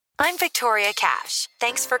I'm Victoria Cash.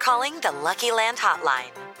 Thanks for calling the Lucky Land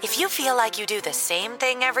Hotline. If you feel like you do the same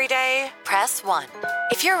thing every day, press 1.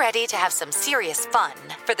 If you're ready to have some serious fun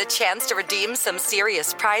for the chance to redeem some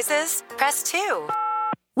serious prizes, press 2.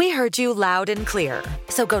 We heard you loud and clear.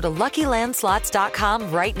 So go to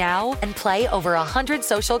LuckyLandSlots.com right now and play over 100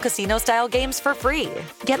 social casino-style games for free.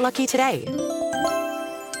 Get lucky today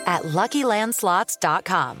at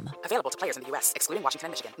LuckyLandSlots.com. Available to players in the U.S., excluding Washington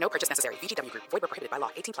and Michigan. No purchase necessary. VGW Group. Void where prohibited by law.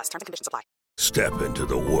 18+. Terms and conditions apply. Step into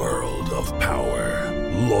the world of power,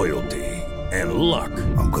 loyalty, and luck.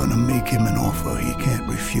 I'm gonna make him an offer he can't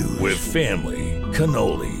refuse. With family,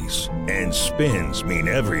 cannolis, and spins mean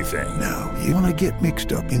everything. Now, you wanna get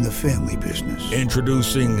mixed up in the family business.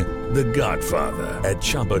 Introducing The Godfather at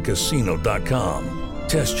ChumbaCasino.com.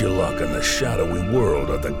 Test your luck in the shadowy world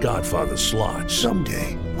of The Godfather slot.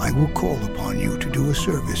 Someday, I will call upon you to do a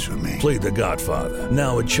service for me. Play The Godfather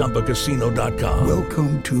now at ChumbaCasino.com.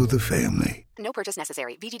 Welcome to the family. No purchase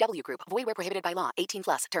necessary. VGW Group. Void where prohibited by law. 18+.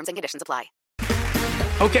 Terms and conditions apply.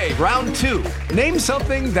 Okay, round 2. Name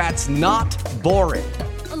something that's not boring.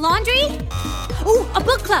 A laundry? Ooh, a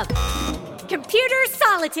book club. Computer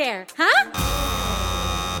solitaire, huh?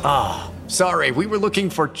 Ah, sorry. We were looking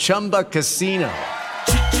for Chumba Casino.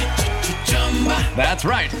 That's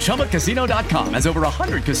right. ChumbaCasino.com has over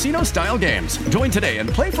 100 casino-style games. Join today and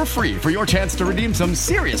play for free for your chance to redeem some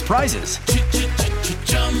serious prizes.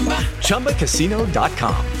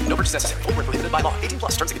 ChumbaCasino.com. No purchase necessary. Void where prohibited by law.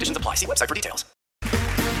 18+. Terms and conditions apply. See website for details.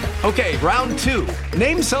 Okay, round 2.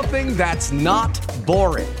 Name something that's not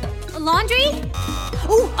boring. A laundry?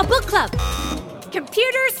 Ooh, a book club.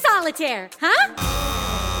 Computer solitaire, huh?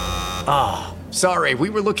 Ah, sorry. We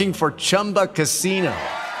were looking for Chumba Casino.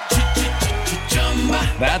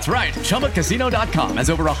 That's right. ChumbaCasino.com has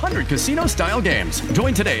over 100 casino-style games.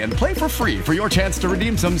 Join today and play for free for your chance to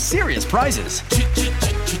redeem some serious prizes.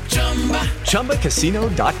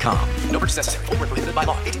 ChumbaCasino.com. No purchase necessary. Void where prohibited by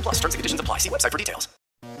law. 18+. Terms and conditions apply. See website for details.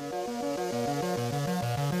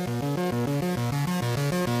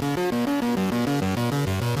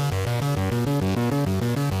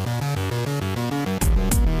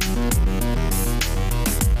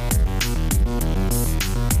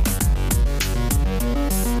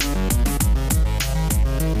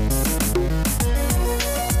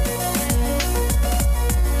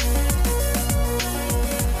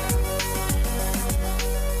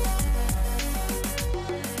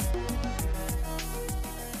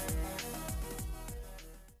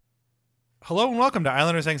 Hello and welcome to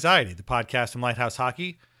Islanders Anxiety, the podcast from Lighthouse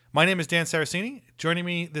Hockey. My name is Dan Saracini. Joining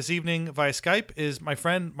me this evening via Skype is my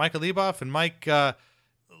friend Michael Leboff. And Mike,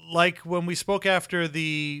 like when we spoke after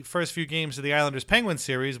the first few games of the Islanders-Penguins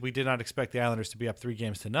series, we did not expect the Islanders to be up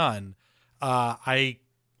 3-0. I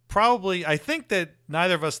think that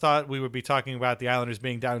neither of us thought we would be talking about the Islanders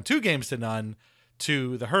being down 2-0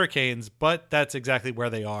 to the Hurricanes, but that's exactly where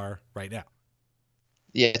they are right now.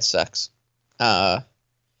 Yeah, it sucks.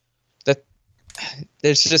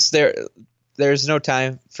 There's no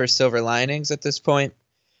time for silver linings at this point,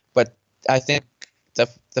 but I think the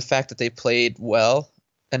fact that they played well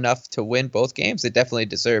enough to win both games, they definitely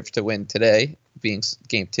deserve to win today, being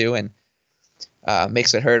game 2, and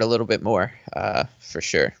makes it hurt a little bit more for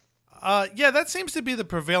sure. Yeah, that seems to be the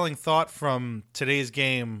prevailing thought from today's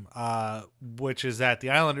game, which is that the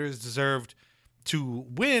Islanders deserved to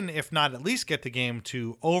win, if not at least get the game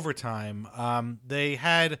to overtime. They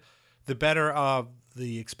had the better of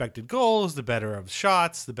the expected goals, the better of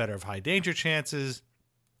shots, the better of high danger chances,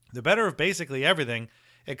 the better of basically everything,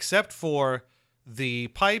 except for the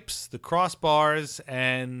pipes, the crossbars,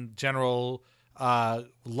 and general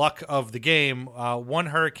luck of the game. One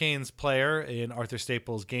Hurricanes player in Arthur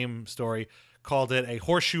Staples' game story called it a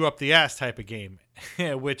horseshoe up the ass type of game,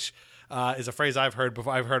 which is a phrase I've heard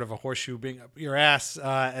before. I've heard of a horseshoe being up your ass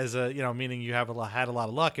as a, meaning you had a lot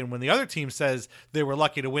of luck. And when the other team says they were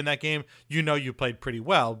lucky to win that game, you played pretty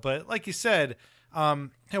well. But like you said,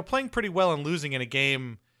 playing pretty well and losing in a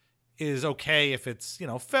game is okay if it's,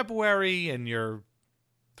 February and you're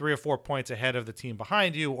 3 or 4 points ahead of the team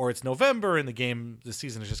behind you, or it's November and the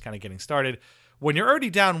season is just kind of getting started. When you're already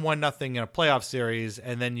down 1-0 in a playoff series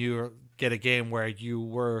and then you get a game where you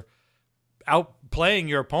were outplaying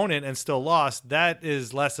your opponent and still lost, that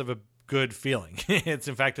is less of a good feeling. It's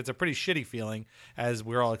a pretty shitty feeling, as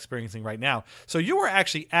we're all experiencing right now. So you were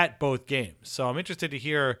actually at both games. So I'm interested to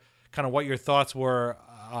hear kind of what your thoughts were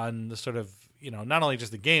on the sort of, not only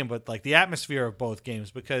just the game, but like the atmosphere of both games,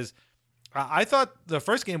 because I thought the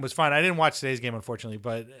first game was fine. I didn't watch today's game, unfortunately,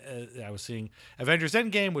 but I was seeing Avengers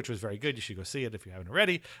Endgame, which was very good. You should go see it if you haven't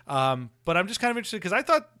already. But I'm just kind of interested because I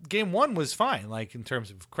thought game 1 was fine, like in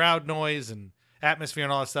terms of crowd noise and atmosphere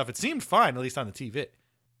and all that stuff. It seemed fine, at least on the TV.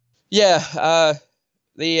 Yeah,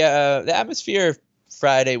 the atmosphere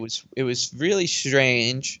Friday was really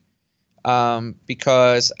strange,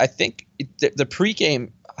 because I think the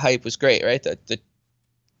pregame hype was great, right?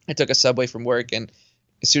 I took a subway from work, and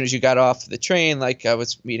as soon as you got off the train, like I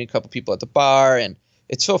was meeting a couple people at the bar, and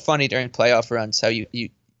it's so funny during playoff runs how you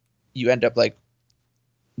end up like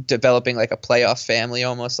developing like a playoff family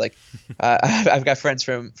almost. Like I've got friends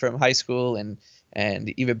from high school and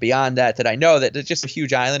even beyond that I know that they're just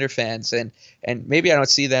huge Islander fans, and maybe I don't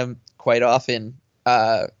see them quite often,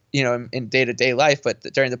 in day-to-day life, but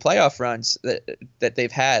during the playoff runs that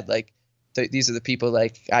they've had, like these are the people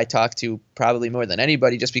like I talk to probably more than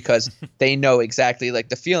anybody, just because they know exactly like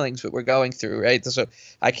the feelings that we're going through, right? So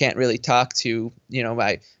I can't really talk to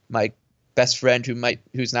my best friend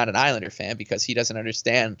who's not an Islander fan, because he doesn't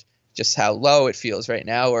understand just how low it feels right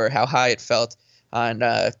now or how high it felt on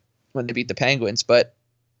when they beat the Penguins. But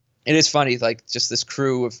it is funny, like just this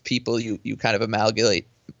crew of people you kind of amalgamate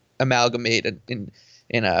in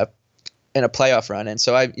a playoff run. And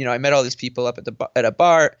so I met all these people up at a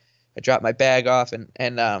bar. I dropped my bag off, and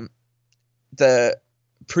the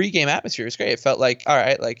pregame atmosphere was great. It felt like, all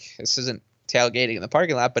right, like this isn't tailgating in the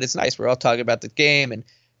parking lot, but it's nice. We're all talking about the game and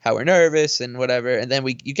how we're nervous and whatever. And then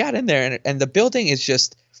you got in there, and the building is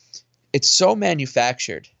just, it's so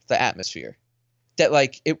manufactured, the atmosphere, that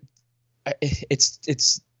like I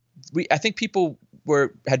think people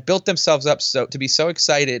had built themselves up to be so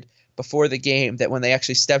excited before the game that when they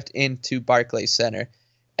actually stepped into Barclays Center,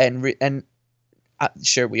 and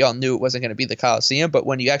sure, we all knew it wasn't going to be the Coliseum, but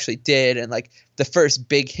when you actually did, and like the first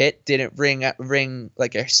big hit didn't ring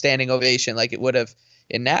like a standing ovation like it would have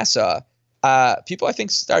in Nassau, people I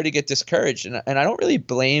think started to get discouraged, and I don't really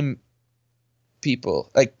blame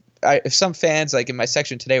people. Like if some fans like in my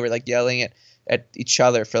section today were like yelling at each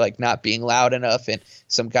other for like not being loud enough, and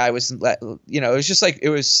some guy was, it was just like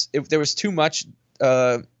there was too much.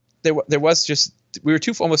 There was just, we were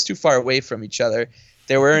almost too far away from each other.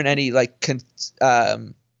 There weren't any a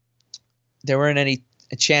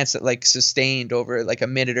chance that like sustained over like a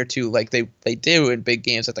minute or two like they do in big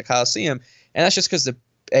games at the Coliseum, and that's just because the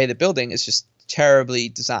building is just terribly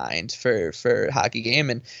designed for a hockey game,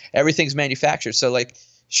 and everything's manufactured. So like,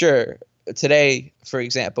 sure, today for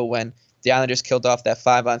example, when the Islanders killed off that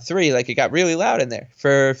 5-on-3, like it got really loud in there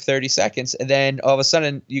for 30 seconds, and then all of a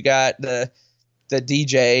sudden you got the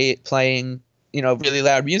DJ playing really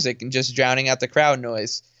loud music and just drowning out the crowd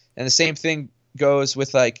noise. And the same thing goes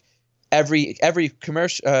with like every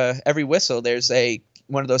commercial, every whistle. There's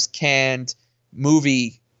one of those canned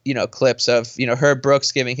movie, clips of, Herb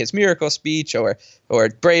Brooks giving his miracle speech, or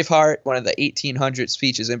Braveheart, one of the 1800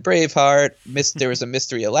 speeches in Braveheart. There was a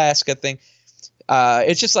Mystery Alaska thing.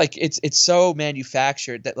 It's just like, it's so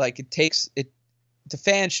manufactured that like the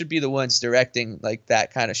fans should be the ones directing like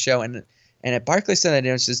that kind of show. And at Barclays Center,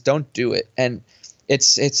 they just don't do it. And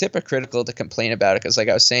it's hypocritical to complain about it, because like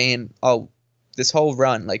I was saying, this whole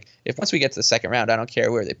run, like if once we get to the second round, I don't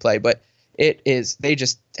care where they play, but they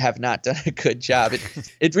just have not done a good job.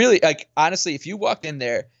 It really, like, honestly, if you walked in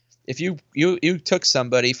there, if you took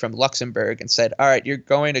somebody from Luxembourg and said, all right, you're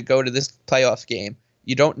going to go to this playoff game,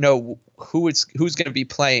 you don't know who's going to be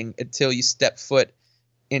playing until you step foot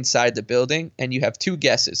inside the building, and you have two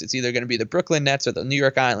guesses. It's either going to be the Brooklyn Nets or the New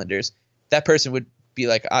York Islanders. That person would be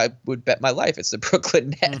like, I would bet my life it's the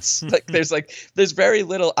Brooklyn Nets. Like there's very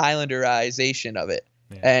little Islanderization of it.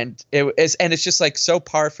 Yeah. And it's just like so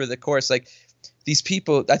par for the course. Like these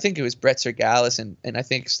people, I think it was Brett Sergalis and I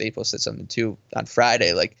think Staples said something too on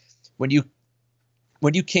Friday. Like when you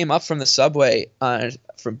came up from the subway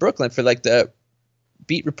from Brooklyn for like the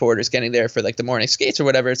beat reporters getting there for like the morning skates or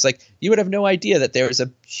whatever, it's like you would have no idea that there was a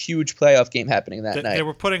huge playoff game happening that night. They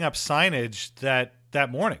were putting up signage that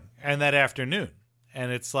morning and that afternoon,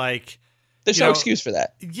 and it's like there's no excuse for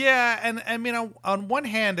that. Yeah, and I mean, on one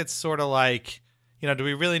hand, it's sort of like, do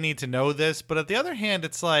we really need to know this? But at the other hand,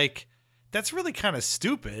 it's like that's really kind of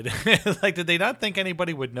stupid. Like, did they not think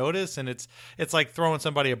anybody would notice? And it's like throwing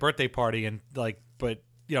somebody a birthday party and like, but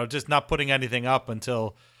just not putting anything up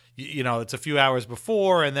until it's a few hours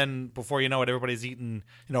before, and then before you know it, everybody's eating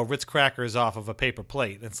Ritz crackers off of a paper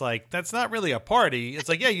plate. It's like that's not really a party. It's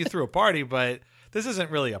like, yeah, you threw a party, but this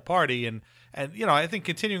isn't really a party. And I think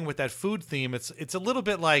continuing with that food theme, it's a little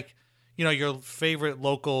bit like, your favorite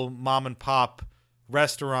local mom and pop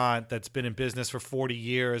restaurant that's been in business for 40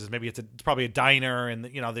 years. Maybe it's probably a diner, and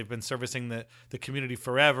they've been servicing the community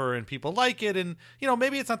forever, and people like it. And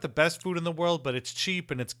maybe it's not the best food in the world, but it's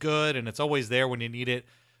cheap and it's good and it's always there when you need it.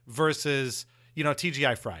 Versus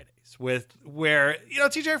TGI Fridays. with where,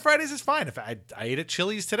 TGI Fridays is fine. If I ate at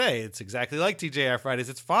Chili's today, it's exactly like TGI Fridays.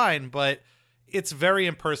 It's fine, but it's very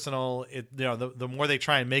impersonal. The more they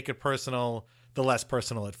try and make it personal, the less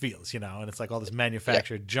personal it feels, and it's like all this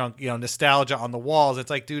manufactured junk, nostalgia on the walls. It's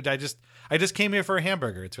like, dude, I just came here for a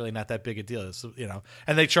hamburger. It's really not that big a deal,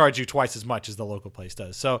 and they charge you twice as much as the local place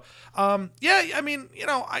does. So, I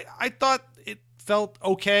thought it felt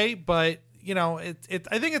okay, but I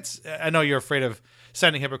think I know you're afraid of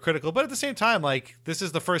sounding hypocritical, but at the same time, like, this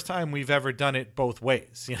is the first time we've ever done it both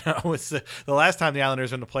ways. It's the last time the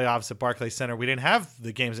Islanders were in the playoffs at Barclays Center, we didn't have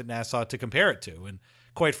the games at Nassau to compare it to. And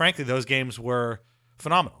quite frankly, those games were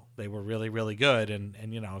phenomenal. They were really, really good. And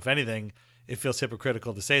if anything, it feels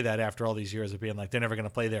hypocritical to say that after all these years of being like, they're never going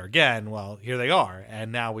to play there again. Well, here they are.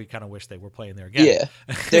 And now we kind of wish they were playing there again. Yeah.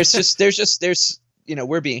 There's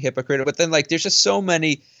we're being hypocritical, but then, like, there's just so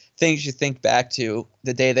many things you think back to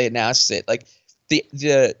the day they announced it. Like,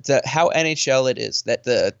 the how NHL it is that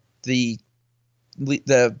the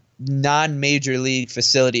non-major league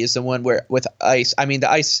facility is the one where with ice. I mean,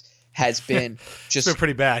 the ice has been just it's been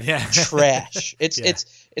pretty bad. Yeah, trash. It's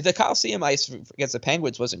the Coliseum ice against the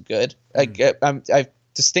Penguins wasn't good. I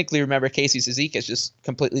distinctly remember Casey Cizikas just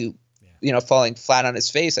completely, falling flat on his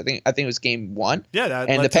face. I think it was game 1. Yeah,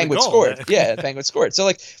 and the Penguins scored. Yeah, the Penguins scored. So,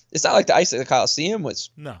 like, it's not like the ice at the Coliseum was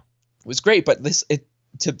great, but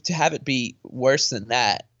to have it be worse than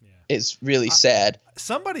that is really sad.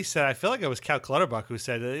 Somebody said, I feel like it was Cal Clutterbuck who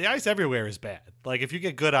said the ice everywhere is bad. Like, if you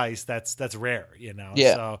get good ice, that's rare,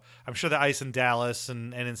 Yeah. So I'm sure the ice in Dallas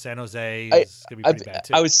and in San Jose is going to be pretty bad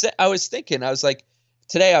too. I was thinking, I was like,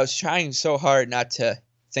 today I was trying so hard not to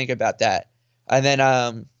think about that. And then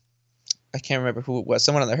I can't remember who it was.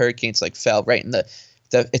 Someone on the Hurricanes fell right in the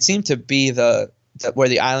it seemed to be the where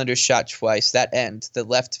the Islanders shot twice, that end, the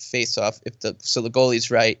left face-off, so the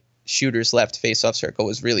goalie's right, shooter's left face-off circle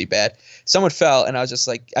was really bad. Someone fell, and I was just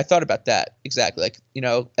like, I thought about that exactly. Like,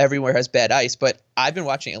 everywhere has bad ice, but I've been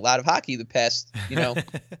watching a lot of hockey the past,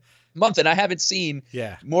 month, and I haven't seen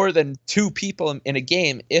more than 2 people in a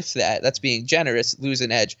game, if that's being generous, lose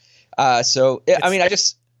an edge. I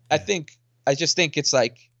just think it's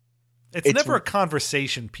like it's never a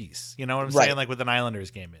conversation piece. You know what I'm saying? Like with an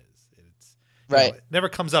Islanders game is. Right. It never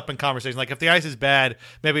comes up in conversation. Like, if the ice is bad,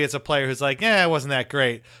 maybe it's a player who's like, it wasn't that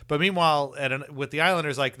great. But meanwhile, with the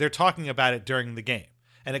Islanders, like, they're talking about it during the game.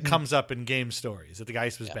 And it comes up in game stories that the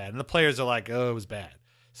ice was bad. And the players are like, it was bad.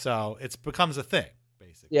 So it becomes a thing,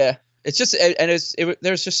 basically. Yeah. It's just, and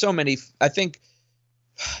there's just so many. I think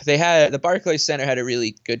the Barclays Center had a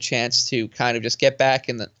really good chance to kind of just get back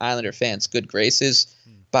in the Islander fans' good graces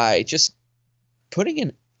by just putting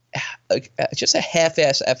in just a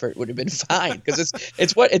half-ass effort would have been fine, because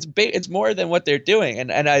it's more than what they're doing.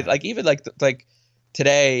 And I like, even like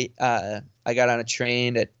today I got on a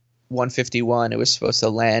train at 1:51. It was supposed to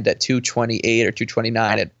land at 2:28 or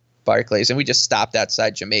 2:29 at Barclays, and we just stopped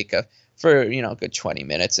outside Jamaica for a good 20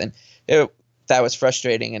 minutes, and that was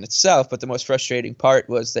frustrating in itself. But the most frustrating part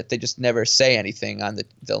was that they just never say anything on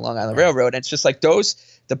the Long Island Railroad. And it's just like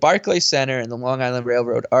the Barclays Center and the Long Island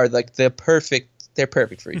Railroad are like they're perfect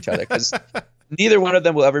for each other, because neither one of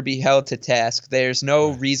them will ever be held to task. There's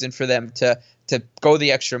no reason for them to go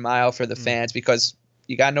the extra mile for the fans, because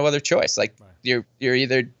you got no other choice. Like, you're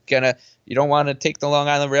either you don't want to take the Long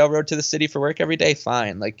Island Railroad to the city for work every day,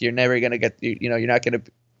 fine. Like, you're never gonna get you're not gonna,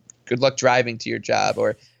 good luck driving to your job.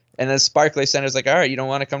 And this Barclays Center is like, all right, you don't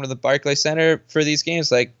want to come to the Barclays Center for these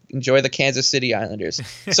games, like, enjoy the Kansas City Islanders.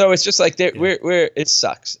 So it's just like it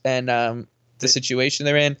sucks, and the situation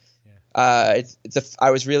they're in. I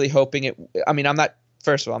was really hoping it. I mean, I'm not.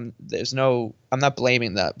 First of all, I'm not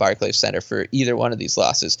blaming the Barclays Center for either one of these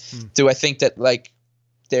losses. Do I think that, like,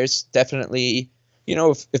 there's definitely,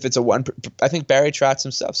 if it's a 1%, I think Barry Trotz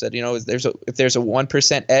himself said, if there's a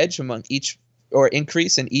 1% edge among each, or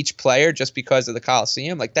increase in each player just because of the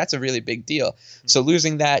Coliseum, like, that's a really big deal. So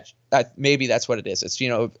losing that, maybe that's what it is. It's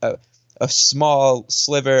a small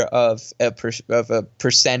sliver of a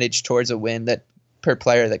percentage towards a win that per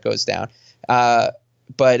player that goes down.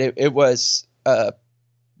 But it was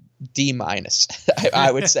D-,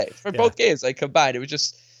 I would say, for both games, like, combined. It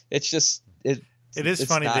is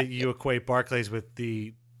funny that you equate Barclays with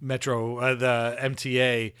the Metro, the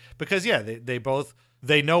MTA, because they both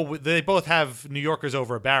have New Yorkers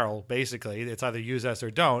over a barrel. Basically, it's either use us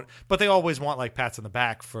or don't. But they always want, like, pats on the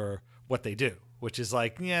back for what they do, which is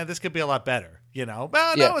like, this could be a lot better. Well,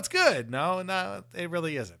 no, it's good. No, it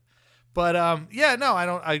really isn't. But I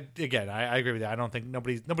don't. I agree with that. I don't think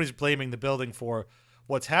nobody's blaming the building for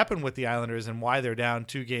what's happened with the Islanders and why they're down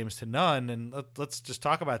 2-0. And let's just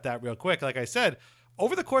talk about that real quick. Like I said,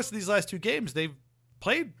 over the course of these last 2 games, they've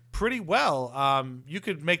played pretty well. You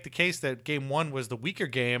could make the case that game one was the weaker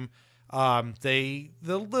game. They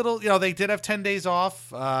did have 10 days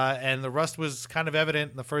off, and the rust was kind of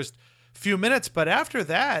evident in the first few minutes, but after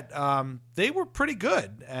that, they were pretty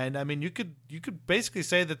good. And I mean, you could basically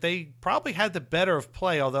say that they probably had the better of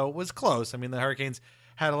play, although it was close. I mean, the Hurricanes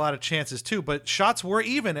had a lot of chances too, but shots were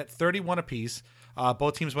even at 31 apiece.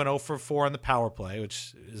 Both teams went 0 for 4 on the power play,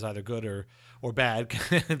 which is either good or bad,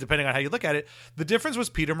 depending on how you look at it. The difference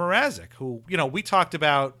was Peter Mrazek, who, we talked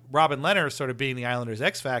about Robin Lehner sort of being the Islanders'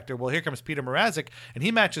 X factor. Well, here comes Peter Mrazek, and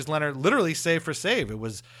he matches Lehner literally save for save. It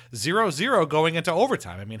was 0-0 going into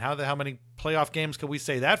overtime. I mean, how many playoff games could we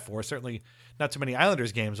say that for? Certainly not too many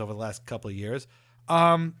Islanders games over the last couple of years.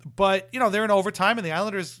 But, they're in overtime, and the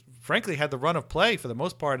Islanders, frankly, had the run of play for the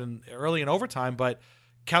most part early in overtime, but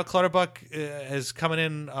Cal Clutterbuck is coming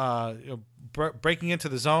in, breaking into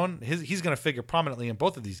the zone. He's going to figure prominently in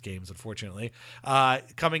both of these games, unfortunately.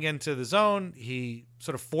 Coming into the zone, he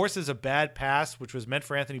sort of forces a bad pass, which was meant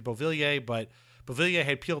for Anthony Beauvillier, but Beauvillier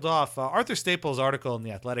had peeled off. Arthur Staples' article in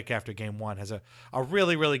The Athletic after game one has a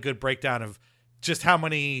really, really good breakdown of just how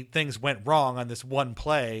many things went wrong on this one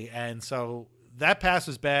play. And so that pass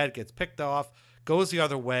was bad, gets picked off, goes the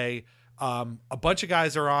other way. A bunch of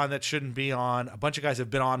guys are on that shouldn't be on. A bunch of guys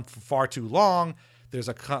have been on for far too long. There's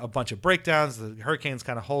a bunch of breakdowns. The Hurricanes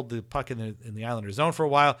kind of hold the puck in the Islanders zone for a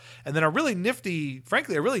while. And then a really nifty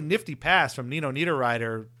pass from Nino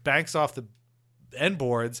Niederreiter banks off the end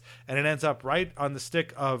boards, and it ends up right on the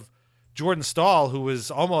stick of Jordan Stahl, who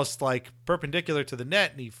was almost like perpendicular to the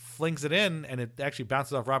net, and he flings it in, and it actually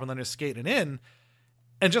bounces off Robin Lehner's skate and in.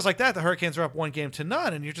 And just like that, the Hurricanes are up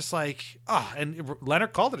 1-0, and you're just like, and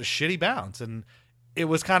Lehner called it a shitty bounce. And it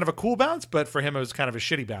was kind of a cool bounce, but for him, it was kind of a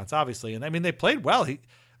shitty bounce, obviously. And I mean, they played well.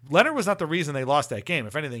 Lehner was not the reason they lost that game.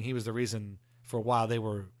 If anything, he was the reason for a while they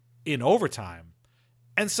were in overtime.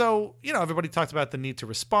 And so, everybody talked about the need to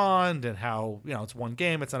respond and how, it's one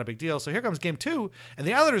game, it's not a big deal. So here comes game two, and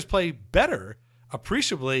the Islanders play better,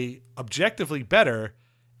 appreciably, objectively better,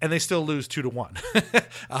 and they still lose 2-1,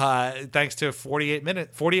 thanks to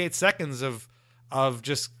 48 seconds of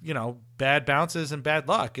just, bad bounces and bad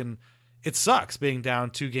luck. And it sucks being down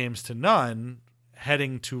 2-0,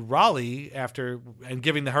 heading to Raleigh and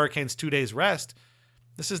giving the Hurricanes 2 days rest.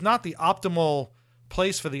 This is not the optimal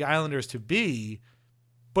place for the Islanders to be,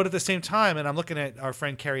 but at the same time, and I'm looking at our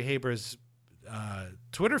friend Carrie Haber's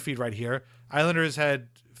Twitter feed right here, Islanders had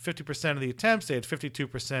 50% of the attempts. They had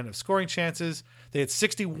 52% of scoring chances. They had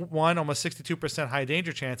 61, almost 62% high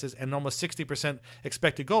danger chances, and almost 60%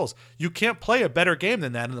 expected goals. You can't play a better game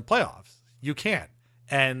than that in the playoffs. You can't.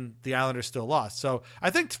 And the Islanders still lost. So I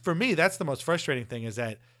think for me, that's the most frustrating thing, is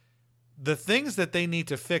that the things that they need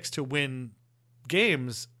to fix to win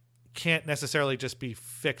games can't necessarily just be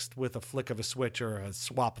fixed with a flick of a switch or a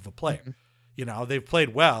swap of a player. Mm-hmm. They've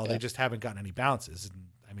played well. Yeah. They just haven't gotten any bounces. And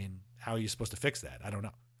I mean, how are you supposed to fix that? I don't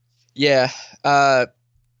know. Yeah,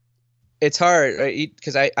 it's hard, right?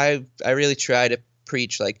 Because I really try to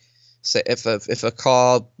preach, like, say if a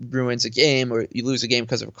call ruins a game or you lose a game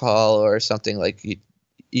because of a call or something, like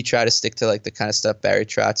you try to stick to like the kind of stuff Barry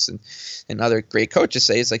Trotz and other great coaches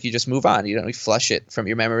say. It's like you just move on, you flush it from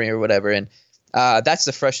your memory or whatever. And that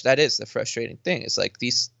is the frustrating thing. It's like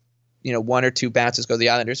these, one or two bounces go the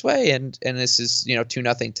Islanders' way, and this is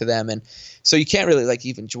 2-0 to them, and so you can't really like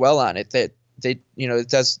even dwell on it. That they it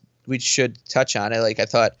does. We should touch on it. Like I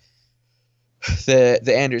thought,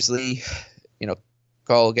 the Anders Lee,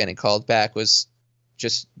 goal getting called back was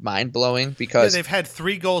just mind blowing because they've had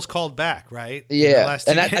 3 goals called back, right? Yeah,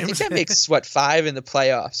 and I think that makes 5 in the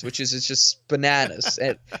playoffs, which is just bananas.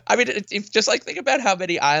 And I mean, just like think about how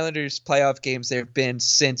many Islanders playoff games there have been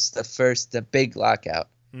since the big lockout,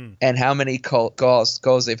 and how many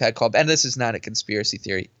goals they've had called. And this is not a conspiracy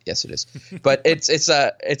theory. Yes, it is, but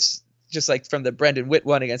it's just like from the Brendan Witt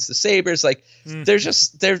one against the Sabres, like there's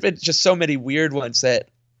been just so many weird ones that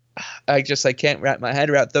I can't wrap my head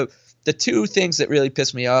around. The 2 things that really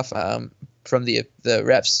pissed me off from the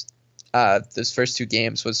refs those first 2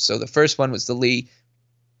 games was, so the first one was the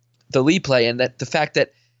Lee play, and that the fact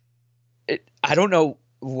that I don't know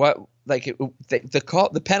what, like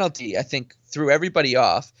the penalty, I think, threw everybody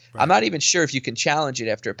off. Right. I'm not even sure if you can challenge it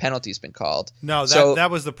after a penalty's been called. No,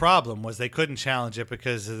 that was the problem, was they couldn't challenge it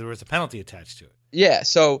because there was a penalty attached to it. Yeah,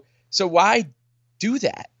 so why do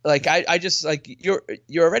that? Like I just like you're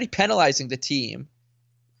already penalizing the team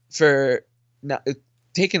for not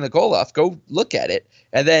taking the goal off. Go look at it.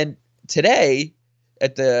 And then today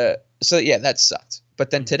that sucked. But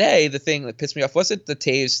then today, the thing that pissed me off wasn't the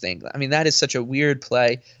Taves thing. I mean, that is such a weird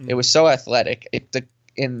play. It was so athletic. The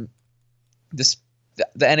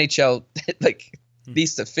NHL, like,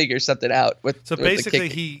 needs to figure something out. So basically,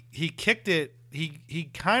 he kicked it. He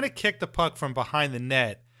kind of kicked the puck from behind the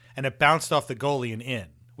net, and it bounced off the goalie and in,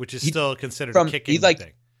 which is still considered a kicking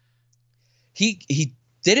thing. He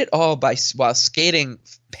did it all while skating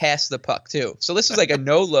past the puck too. So this was like a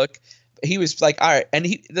no look. He was like, all right, and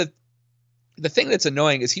the thing that's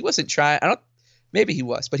annoying is he wasn't trying. Maybe he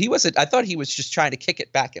was, but he wasn't. I thought he was just trying to kick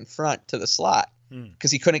it back in front to the slot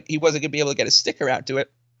because he wasn't going to be able to get a stick around to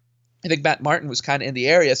it. I think Matt Martin was kind of in the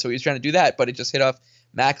area, so he was trying to do that, but it just hit off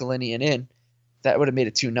McElhinney and in. That would have made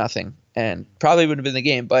it 2-0 and probably would have been the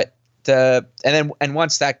game. But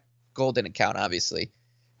once that goal didn't count, obviously,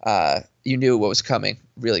 you knew what was coming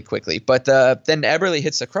really quickly. But then Eberle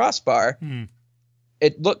hits the crossbar.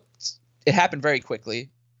 It happened very quickly.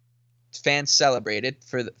 Fans celebrated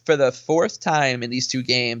for the fourth time in these two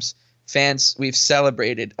games. We've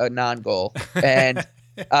celebrated a non-goal, and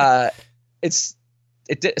so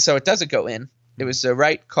it doesn't go in. It was the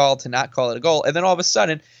right call to not call it a goal, and then all of a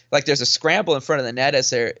sudden, like there's a scramble in front of the net, as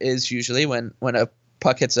there is usually when a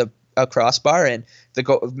puck hits a crossbar, and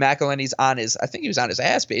McElhinney's I think he was on his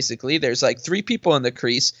ass basically. There's like three people in the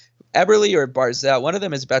crease, Eberle or Barzal. One of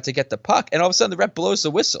them is about to get the puck, and all of a sudden the ref blows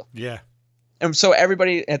the whistle. Yeah. And so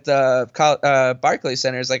everybody at the Barclays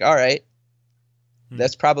Center is like, all right,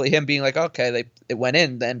 that's probably him being like, okay, it went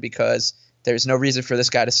in then because there's no reason for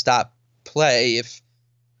this guy to stop play if,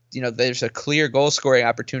 there's a clear goal scoring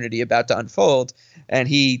opportunity about to unfold. And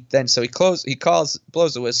blows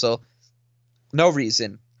the whistle. No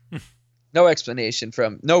reason, no explanation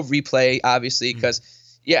no replay, obviously, because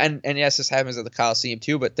and yes, this happens at the Coliseum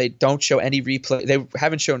too, but they don't show any replay. They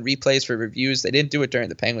haven't shown replays for reviews. They didn't do it during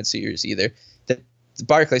the Penguin series either. The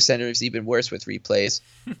Barclays Center is even worse with replays.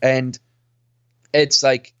 And it's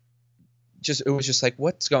like, it was just like,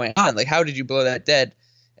 what's going on? Like, how did you blow that dead?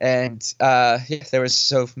 And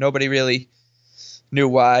nobody really knew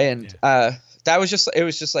why. And it was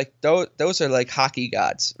just like, those are like hockey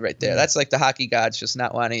gods right there. That's like the hockey gods just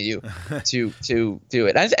not wanting you to do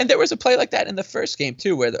it. And there was a play like that in the first game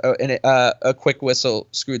too, where a quick whistle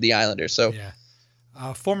screwed the Islanders. So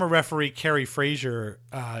former referee Kerry Frazier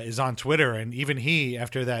is on Twitter, and even he,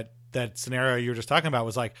 after that scenario you were just talking about,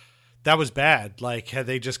 was like, that was bad. Like, had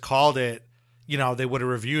they just called it, they would have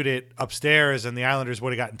reviewed it upstairs, and the Islanders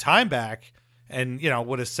would have gotten time back, and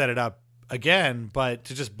would have set it up again. But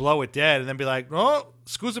to just blow it dead and then be like, oh,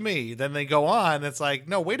 excuse me, then they go on. It's like,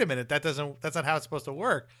 no, wait a minute, that's not how it's supposed to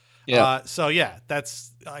work. Yeah.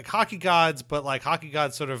 That's like hockey gods, but like hockey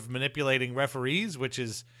gods sort of manipulating referees, which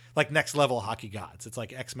is like next level hockey gods. It's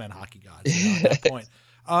like X-Men hockey gods at that point.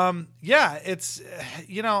 It's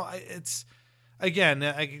again,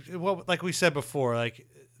 like we said before, like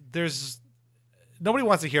nobody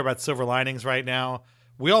wants to hear about silver linings right now.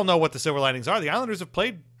 We all know what the silver linings are. The Islanders have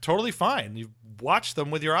played totally fine. You've watched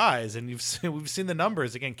them with your eyes, and we've seen the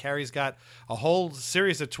numbers. Again, Carrie's got a whole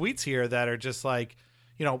series of tweets here that are just like,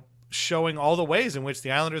 showing all the ways in which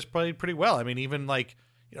the Islanders played pretty well. I mean, even like,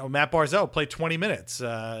 Matt Barzal played 20 minutes.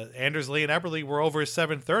 Anders Lee and Eberle were over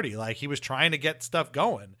 7:30. Like, he was trying to get stuff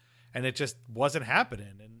going, and it just wasn't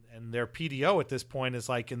happening. And their PDO at this point is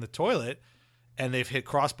like in the toilet. And they've hit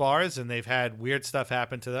crossbars, and they've had weird stuff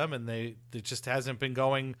happen to them, and it just hasn't been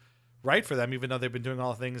going right for them, even though they've been doing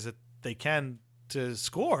all the things that they can to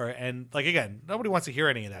score. And like, again, nobody wants to hear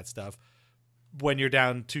any of that stuff when you're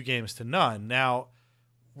down 2-0. Now,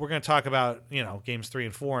 we're going to talk about, games 3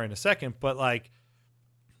 and 4 in a second, but like,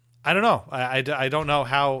 I don't know. I don't know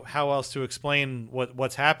how else to explain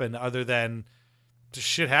what's happened other than just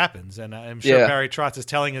shit happens. And I'm sure Barry Trotz is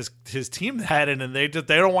telling his team that, and they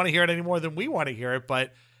don't want to hear it any more than we want to hear it,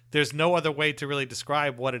 but there's no other way to really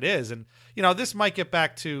describe what it is. And, this might get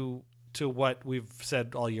back to what we've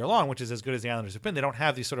said all year long, which is as good as the Islanders have been. They don't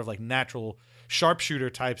have these sort of like natural sharpshooter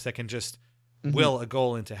types that can just will a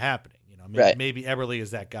goal into happening. Maybe Eberle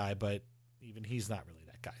is that guy, but even he's not really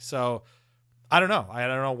that guy. So I don't know. I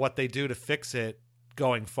don't know what they do to fix it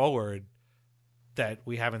going forward that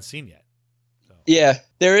we haven't seen yet. Yeah,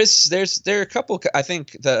 there are a couple. I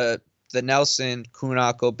think the Nelson,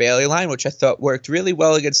 Kuhnhackl, Bailey line, which I thought worked really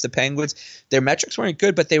well against the Penguins. Their metrics weren't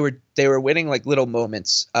good, but they were winning like little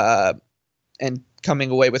moments and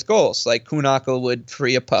coming away with goals. Like Kuhnhackl would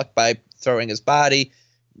free a puck by throwing his body.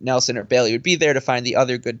 Nelson or Bailey would be there to find the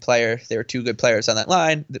other good player. There were two good players on that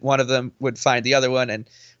line. One of them would find the other one and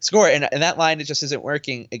score. And that line, it just isn't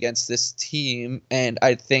working against this team. And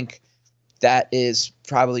I think that is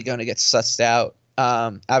probably going to get sussed out.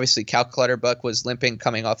 Obviously, Cal Clutterbuck was limping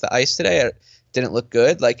coming off the ice today. It didn't look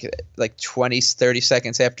good. Like 20, 30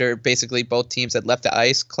 seconds after basically both teams had left the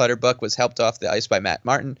ice, Clutterbuck was helped off the ice by Matt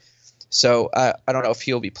Martin. So I don't know if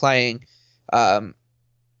he'll be playing. And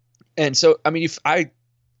so, I mean, if I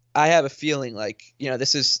have a feeling like,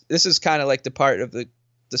 this is kind of like the part of the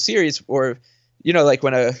series, or, like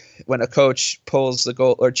when a coach pulls the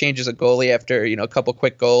goal or changes a goalie after, a couple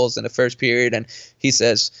quick goals in the first period, and he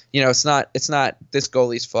says, it's not this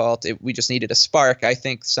goalie's fault. We just needed a spark. I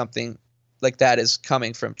think something like that is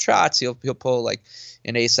coming from Trotz. He'll pull like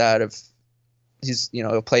an ace out of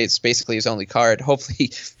he'll play it's basically his only card. Hopefully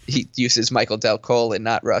he uses Michael Del Cole and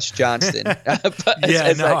not Ross Johnston. I don't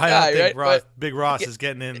think right? Big Ross is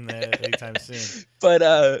getting in anytime soon.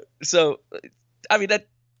 But so I mean that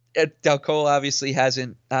Del Cole obviously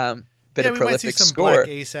hasn't been a prolific we might see some scorer. Black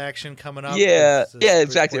Ace action coming up. Yeah,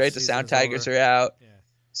 exactly right. The Sound Tigers are out. Yeah.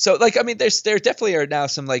 So like I mean there definitely are now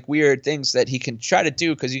some like weird things that he can try to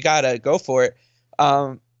do because you gotta go for it.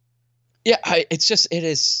 It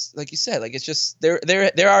is like you said, like it's just there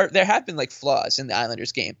have been like flaws in the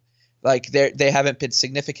Islanders game. Like they haven't been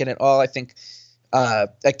significant at all. I think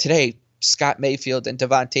like today, Scott Mayfield and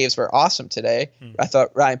Devon Taves were awesome today. I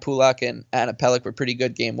thought Ryan Pulock and Anna Pelech were pretty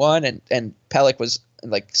good game one, and Pelech was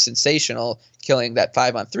like sensational killing that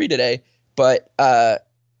 5-on-3 today. But I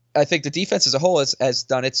think the defense as a whole has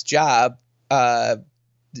done its job.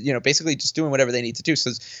 Basically just doing whatever they need to do. So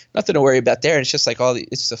there's nothing to worry about there. And it's just like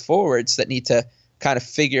it's the forwards that need to kind of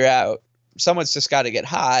figure out. Someone's just got to get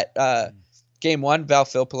hot. Game one, Val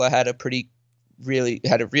Filppula had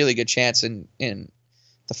a really good chance in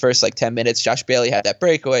the first like 10 minutes. Josh Bailey had that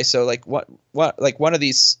breakaway. So like one of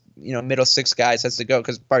these middle six guys has to go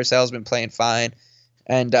because Barzal's been playing fine.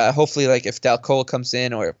 And hopefully like if Del Cole comes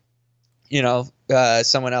in or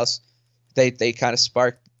someone else, they kind of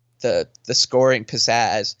spark the scoring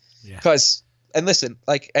pizzazz. Because and listen,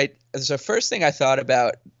 like the first thing I thought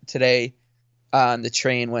about today on the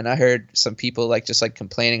train when I heard some people like just like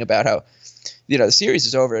complaining about how the series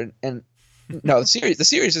is over, and no, the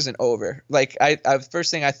series isn't over. Like I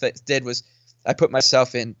first thing I did was I put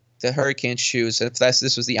myself in the Hurricanes shoes, and if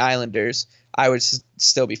this was the Islanders, I would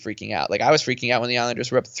still be freaking out. Like I was freaking out when the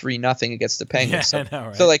Islanders were up 3-0 against the Penguins. Yeah, I know,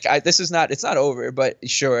 right? So like it's not over, but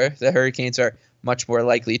sure, the Hurricanes are much more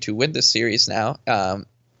likely to win this series now.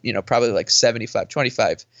 Probably like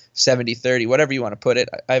 75-25, 70-30, whatever you want to put it.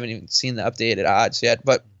 I haven't even seen the updated odds yet.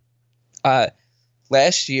 But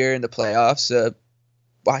last year in the playoffs,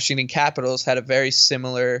 Washington Capitals had a very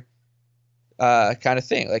similar kind of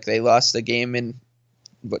thing. Like they lost the game in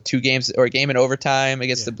a game in overtime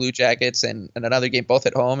against the Blue Jackets and another game both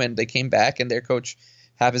at home, and they came back, and their coach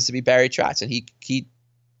happens to be Barry Trotz, and he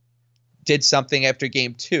did something after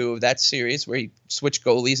game 2 of that series where he switched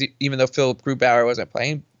goalies, even though Philip Grubauer wasn't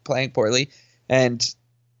playing poorly. And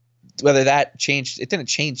whether that changed, it didn't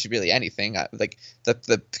change really anything. Like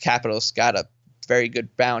the Capitals got a very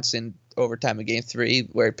good bounce in overtime in game 3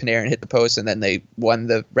 where Panarin hit the post, and then they won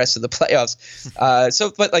the rest of the playoffs.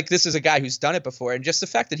 But like this is a guy who's done it before, and just the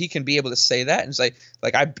fact that he can be able to say that and say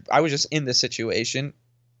like I was just in this situation.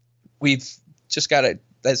 We've just got to,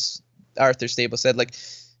 as Arthur Stable said, like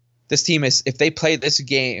this team is, if they play this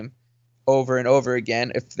game over and over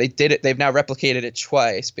again, if they did it, they've now replicated it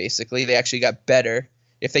twice, basically. They actually got better.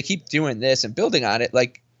 If they keep doing this and building on it,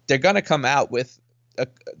 like they're going to come out with,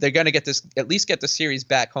 they're going to at least get the series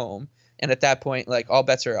back home. And at that point, like all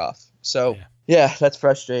bets are off. So yeah, that's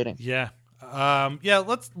frustrating. Yeah.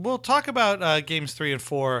 We'll talk about games 3 and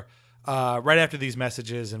 4 right after these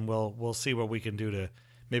messages, and we'll see what we can do to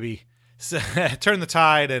maybe turn the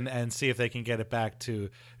tide and see if they can get it back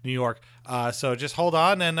to New York. So just hold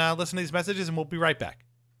on and listen to these messages, and we'll be right back.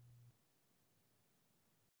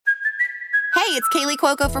 Hey, it's Kaylee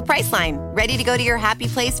Cuoco for Priceline. Ready to go to your happy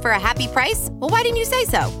place for a happy price? Well, why didn't you say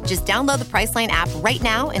so? Just download the Priceline app right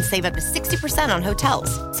now and save up to 60% on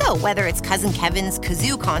hotels. So whether it's Cousin Kevin's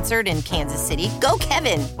Kazoo Concert in Kansas City, go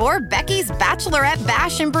Kevin, or Becky's Bachelorette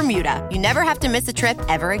Bash in Bermuda, you never have to miss a trip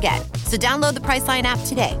ever again. So download the Priceline app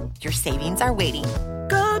today. Your savings are waiting.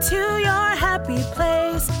 Go to your happy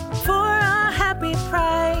place for a happy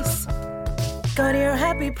price. Go to your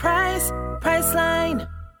happy price, Priceline.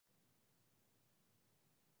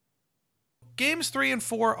 Games 3 and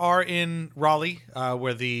 4 are in Raleigh,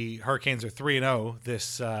 where the Hurricanes are 3-0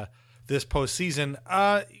 this postseason.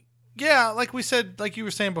 Like we said, like you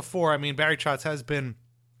were saying before, I mean, Barry Trotz has been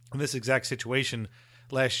in this exact situation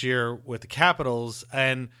last year with the Capitals,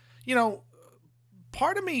 and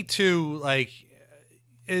part of me too, like,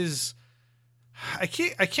 is I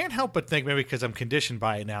can't help but think, maybe because I'm conditioned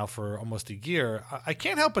by it now for almost a year, I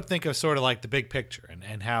can't help but think of sort of like the big picture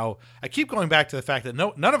and how I keep going back to the fact that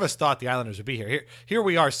none of us thought the Islanders would be here. Here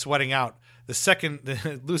we are sweating out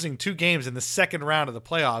losing 2 games in the second round of the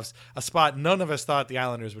playoffs, a spot none of us thought the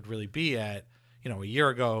Islanders would really be at, a year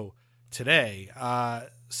ago today.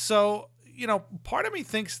 So, part of me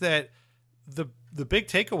thinks that the big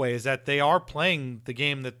takeaway is that they are playing the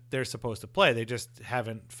game that they're supposed to play. They just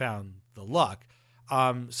haven't found the luck.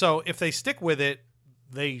 So if they stick with it,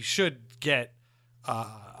 they should get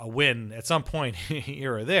a win at some point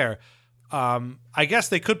here or there. I guess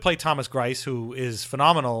they could play Thomas Greiss, who is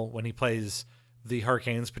phenomenal when he plays the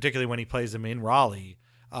Hurricanes, particularly when he plays them in Raleigh.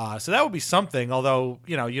 So that would be something. Although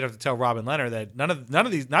you'd have to tell Robin Leonard that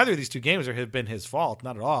neither of these two games have been his fault,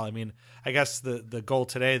 not at all. I mean, I guess the goal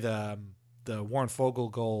today, the Warren Fogle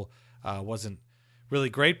goal, wasn't really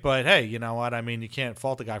great, but hey, you know what? I mean, you can't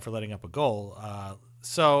fault the guy for letting up a goal.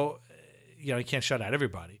 So you can't shut out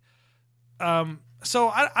everybody. So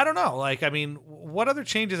I don't know. Like, I mean, what other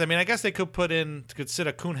changes? I mean, I guess they could sit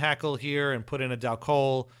a Kuhnhackl here and put in a Dal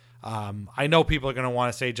Cole. I know people are going to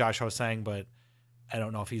want to say Josh Ho-Sang, but I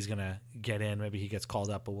don't know if he's going to get in. Maybe he gets called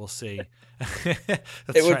up, but we'll see.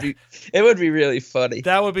 It would be really funny.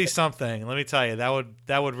 That would be something. Let me tell you,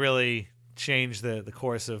 that would really change the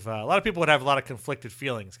course of a lot of people would have a lot of conflicted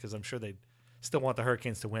feelings because I'm sure they'd still want the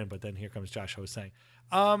Hurricanes to win, but then here comes Josh Ho-Sang.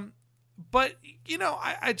 But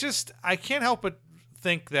I can't help but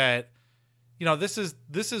think that this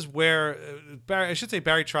is where Barry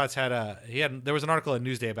Trotz there was an article in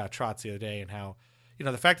Newsday about Trotz the other day and how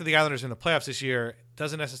the fact that the Islanders are in the playoffs this year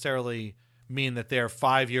doesn't necessarily mean that their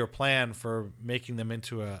 5-year plan for making them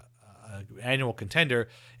into a annual contender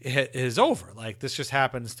is over. Like, this just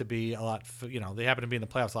happens to be a lot. They happen to be in the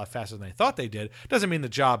playoffs a lot faster than they thought they did. Doesn't mean the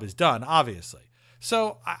job is done, obviously.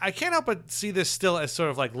 So I can't help but see this still as sort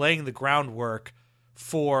of like laying the groundwork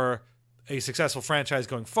for a successful franchise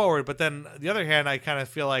going forward. But then on the other hand, I kind of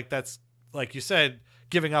feel like that's, like you said,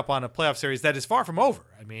 giving up on a playoff series that is far from over.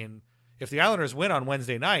 I mean, if the Islanders win on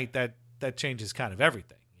Wednesday night, that changes kind of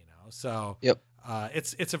everything, So yep.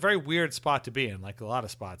 It's a very weird spot to be in, like a lot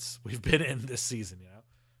of spots we've been in this season,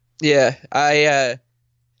 Yeah, I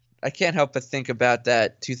can't help but think about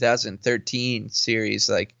that 2013 series.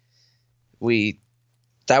 Like,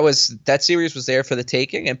 that series was there for the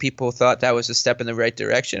taking, and people thought that was a step in the right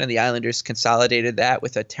direction, and the Islanders consolidated that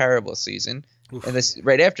with a terrible season. Oof. And this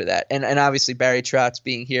right after that, and obviously Barry Trotz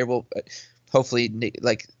being here will hopefully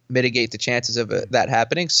mitigate the chances of that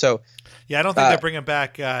happening. So yeah, I don't think they're bringing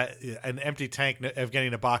back an empty tank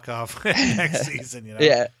Evgeny Nabokov next season.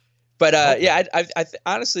 Yeah, but I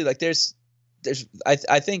honestly, like,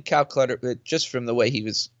 I think Cal Clutter, just from the way he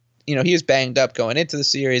was. He was banged up going into the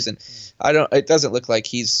series, and it doesn't look like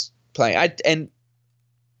he's playing.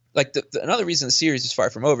 Another reason the series is far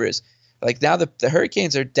from over is, like, now the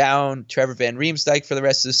Hurricanes are down Trevor Van Riemsdyk for the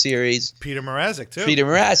rest of the series. Peter Mrazek too. Peter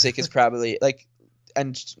Mrazek is probably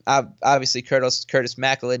and obviously Curtis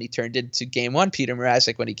McElhinney turned into Game 1 Peter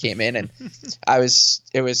Mrazek when he came in, and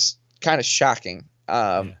it was kind of shocking.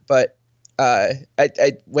 But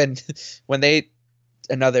when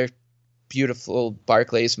another beautiful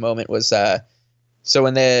Barclays moment was so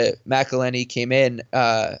when the McElhinney came in,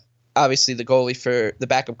 obviously the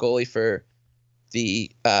backup goalie for the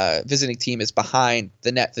visiting team is behind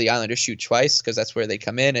the net. The Islanders shoot twice because that's where they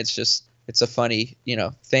come in. It's a funny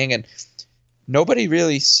thing, and nobody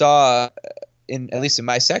really saw at least in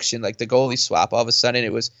my section, like, the goalie swap. All of a sudden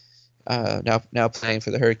it was now playing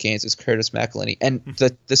for the Hurricanes is Curtis McElhinney, and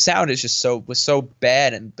the sound is was so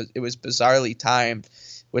bad, and it was bizarrely timed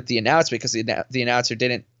with the announcement because the announcer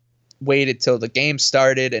didn't wait until the game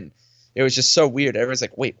started, and it was just so weird. Everyone's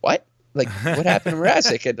like, wait, what? Like, what happened to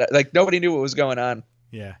Mrazek? And like, nobody knew what was going on.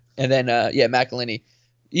 Yeah. And then McElhinney,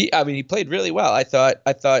 he played really well. I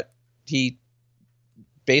thought he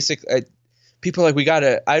basically people like, we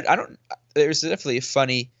gotta. I don't. There's definitely a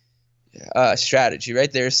funny strategy, right?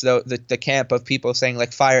 There's the camp of people saying,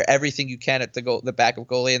 like, fire everything you can at the backup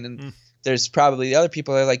goalie, and then there's probably the other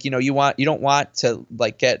people that are like, you don't want to,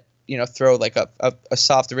 like, get throw like a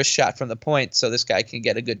soft wrist shot from the point so this guy can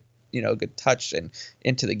get a good good touch and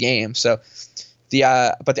into the game. So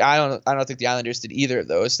I don't think the Islanders did either of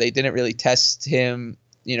those. They didn't really test him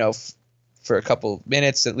for a couple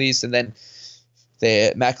minutes at least, and then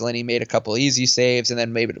McElhinney made a couple easy saves, and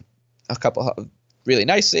then maybe a couple of really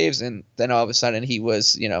nice saves, and then all of a sudden he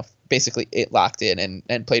was basically it locked in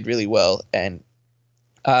and played really well. And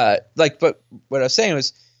but what I was saying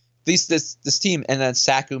was, at least this team, and then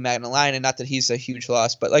Saku Magnalainen, and not that he's a huge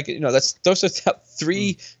loss, but those are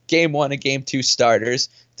 3 Game 1 and Game 2 starters.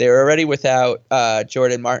 They were already without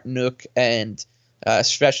Jordan Martinook and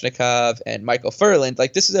Svechnikov and Michael Furland.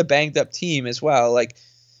 Like, this is a banged up team as well. Like,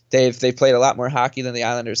 they've played a lot more hockey than the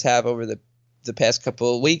Islanders have over the past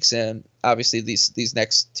couple of weeks, and obviously these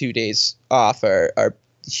next 2 days off are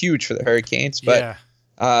huge for the Hurricanes. But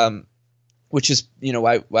which is,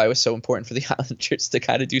 why it was so important for the Islanders to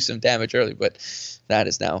kind of do some damage early. But that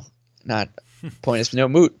is now not point is no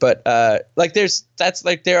moot. But there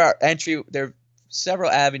are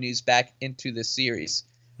several avenues back into the series.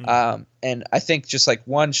 And I think just like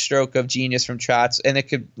one stroke of genius from Trotz, and it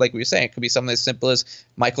could, like we were saying, it could be something as simple as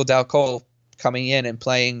Michael Dal Colle coming in and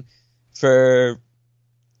playing for,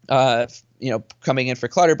 coming in for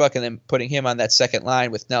Clutterbuck and then putting him on that second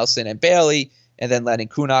line with Nelson and Bailey, and then letting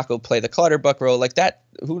Kuhnhackl play the Clutterbuck role like that.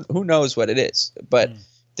 Who knows what it is? But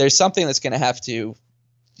there's something that's going to have to,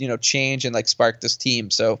 change and like spark this team.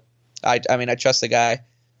 So I trust the guy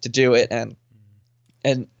to do it. And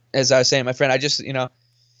as I was saying, my friend, I just,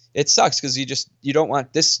 it sucks because you don't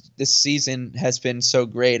want this season has been so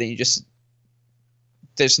great, and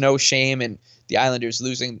there's no shame in the Islanders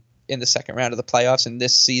losing in the second round of the playoffs in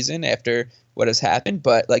this season after what has happened.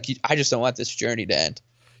 But I just don't want this journey to end.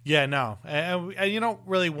 Yeah, no. And you don't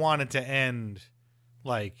really want it to end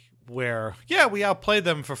like where, we outplayed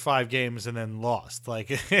them for 5 games and then lost. Like,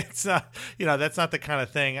 it's not, that's not the kind of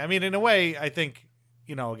thing. I mean, in a way, I think,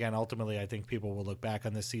 again, ultimately, I think people will look back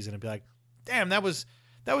on this season and be like, damn, that was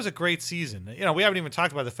a great season. We haven't even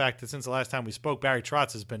talked about the fact that since the last time we spoke, Barry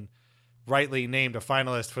Trotz has been rightly named a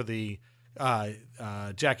finalist for the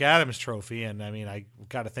Jack Adams Trophy, and I mean, I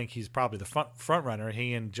got to think he's probably the front runner.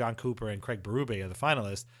 He and John Cooper and Craig Berube are the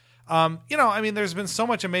finalists. There's been so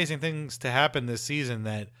much amazing things to happen this season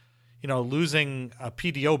that, losing a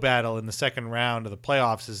PDO battle in the second round of the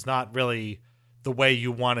playoffs is not really the way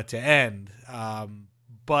you want it to end.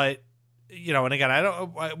 But and again,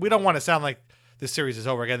 we don't want to sound like this series is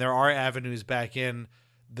over. Again, there are avenues back in.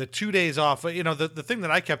 The 2 days off, the thing that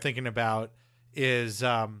I kept thinking about is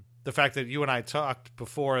the fact that you and I talked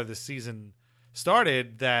before the season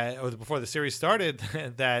started before the series started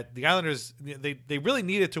that the Islanders, they really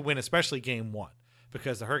needed to win, especially game 1,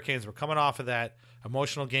 because the Hurricanes were coming off of that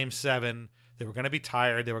emotional game 7. They were going to be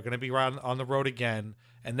tired. They were going to be on the road again.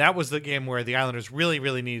 And that was the game where the Islanders really,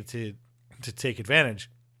 really needed to take advantage.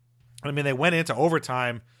 I mean, they went into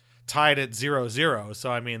overtime tied at 0-0.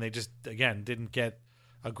 So, I mean, they just, again, didn't get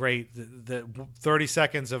a great, the 30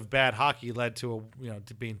 seconds of bad hockey led to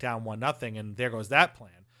to being down 1-0, and there goes that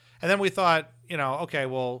plan. And then we thought, okay,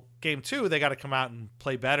 well, game 2, they got to come out and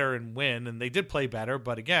play better and win. And they did play better.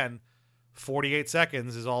 But again, 48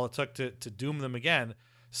 seconds is all it took to doom them again.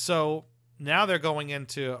 So now they're going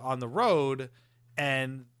into on the road,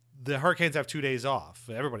 and the Hurricanes have 2 days off.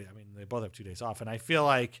 Everybody, I mean, they both have 2 days off. And I feel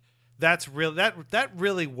like that's real. That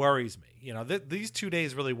really worries me. These 2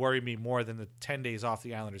 days really worry me more than the 10 days off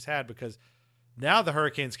the Islanders had, because now the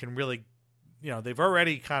Hurricanes can really, they've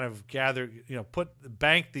already kind of gathered,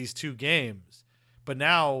 banked these 2 games, but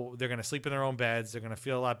now they're going to sleep in their own beds. They're going to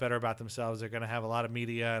feel a lot better about themselves. They're going to have a lot of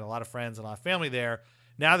media and a lot of friends and a lot of family there.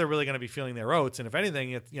 Now they're really going to be feeling their oats. And if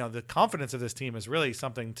anything, the confidence of this team is really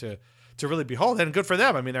something to really behold, and good for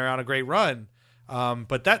them. I mean, they're on a great run.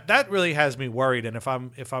 But that really has me worried. And if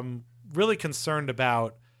I'm really concerned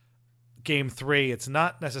about game 3, it's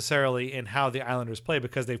not necessarily in how the Islanders play,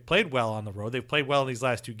 because they've played well on the road. They've played well in these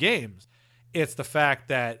last 2 games. It's the fact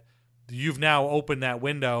that you've now opened that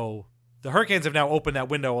window. The Hurricanes have now opened that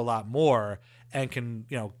window a lot more and can,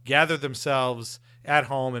 gather themselves at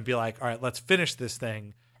home and be like, all right, let's finish this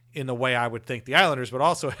thing in the way I would think the Islanders would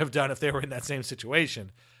also have done if they were in that same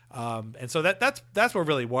situation. And so that's what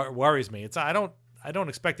really worries me. I don't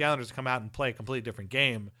expect the Islanders to come out and play a completely different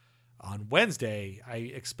game on Wednesday. I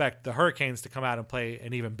expect the Hurricanes to come out and play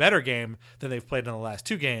an even better game than they've played in the last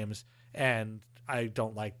 2 games, and I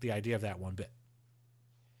don't like the idea of that one bit.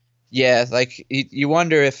 Yeah, like you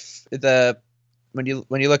wonder if when you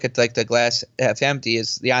look at like the glass half empty,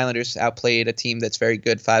 is the Islanders outplayed a team that's very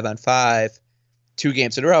good 5-on-5 2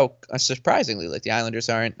 games in a row. Surprisingly, like the Islanders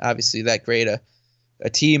aren't obviously that great a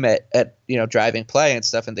team at driving play and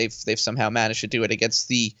stuff, and they've somehow managed to do it against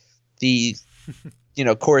the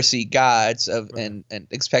Corsi gods of and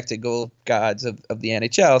expected goal gods of the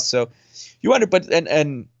NHL. So you wonder, but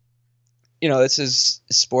and this is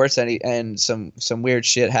sports, and some weird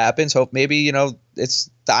shit happens. Hope maybe it's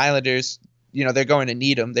the Islanders. They're going to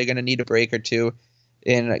need them. They're going to need a break or 2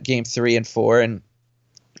 in game 3 and 4. And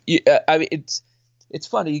I mean, it's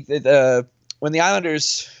funny when the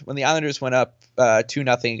Islanders went up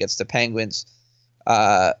 2-0 against the Penguins,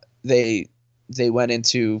 they went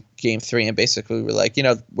into game 3 and basically were like,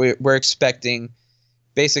 we're expecting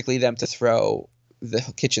basically them to throw the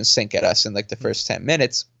kitchen sink at us in like the first 10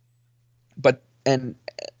 minutes. And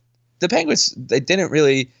the Penguins, they did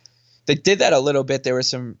that a little bit. There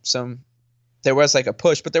was there was like a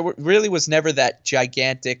push, but there really was never that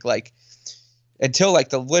gigantic, like, until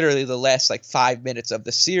like literally the last like 5 minutes of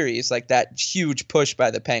the series, like that huge push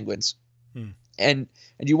by the Penguins. And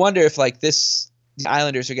you wonder if like the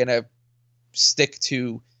Islanders are going to stick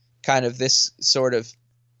to kind of this sort of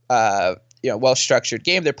well-structured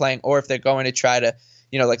game they're playing, or if they're going to try to,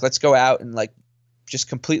 like, let's go out and like just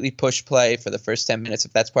completely push play for the first 10 minutes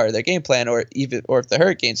if that's part of their game plan, or if the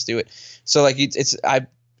Hurricanes do it. So like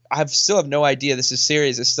I still have no idea. This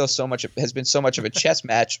series is still has been so much of a chess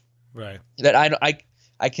match, right? That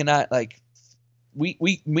I cannot like. We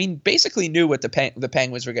basically knew what the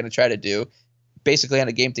Penguins were going to try to do, basically on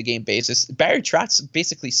a game-to-game basis. Barry Trotz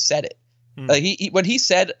basically said it. Like when he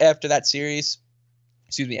said after that series,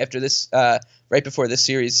 after this, right before this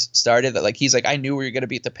series started, that like he's like, I knew we were going to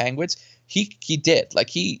beat the Penguins. He did. Like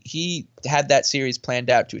he had that series planned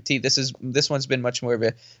out to a T. This one's been much more of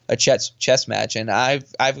a chess match, and I've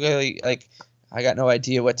really like. I got no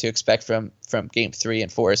idea what to expect from game 3 and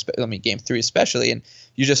 4. Game 3 especially, and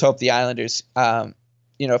you just hope the Islanders,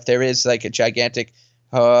 if there is like a gigantic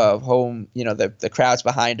home, the crowd's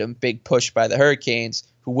behind them, big push by the Hurricanes,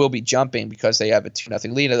 who will be jumping because they have a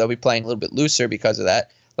 2-0 lead. They'll be playing a little bit looser because of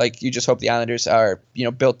that. Like, you just hope the Islanders are,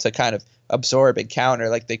 built to kind of absorb and counter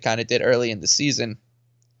like they kind of did early in the season.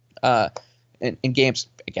 In games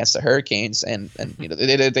against the Hurricanes, and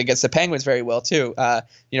they did against the Penguins very well too.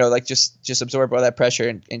 Like just absorb all that pressure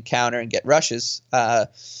and counter and get rushes. Yeah,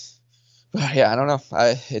 I don't know.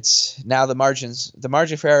 It's now the margin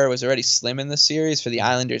for error was already slim in the series for the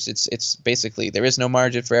Islanders. It's basically there is no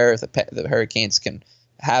margin for error. If the Hurricanes can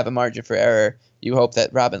have a margin for error, you hope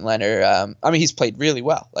that Robin Lehner. He's played really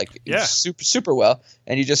well, like super well,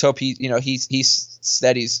 and you just hope he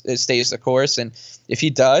stays the course. And if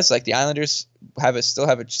he does, like the Islanders still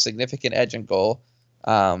have a significant edge in goal.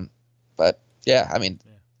 But yeah,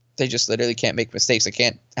 they just literally can't make mistakes. They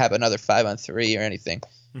can't have another 5-on-3 or anything.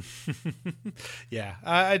 Yeah,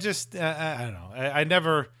 I just I don't know.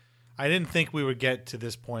 I didn't think we would get to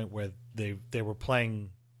this point where they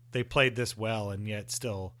played this well and yet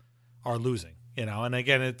still are losing. And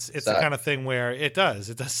again, it's the kind of thing where it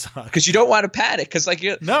does suck. Because you don't want to panic. Because like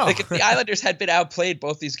if the Islanders had been outplayed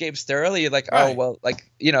both these games thoroughly, you're like, right. Oh well, like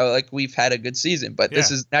we've had a good season. But this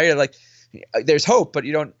is now you're like, there's hope, but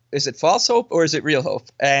you don't. Is it false hope or is it real hope?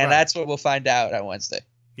 And that's what we'll find out on Wednesday.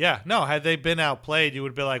 Yeah, no. Had they been outplayed, you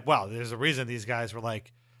would be like, wow, there's a reason these guys were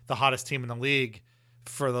like the hottest team in the league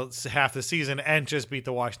for half the season and just beat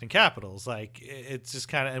the Washington Capitals. Like it's just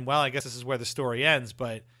kind of, and I guess this is where the story ends,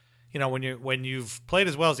 but. When you've played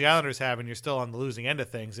as well as the Islanders have and you're still on the losing end of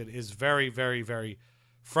things, it is very, very, very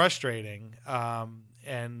frustrating.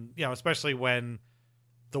 And especially when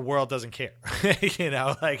the world doesn't care,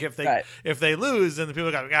 like if they lose, then the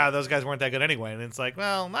people go, those guys weren't that good anyway. And it's like,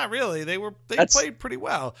 well, not really. They played pretty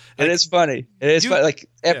well. It is funny. It is funny. Like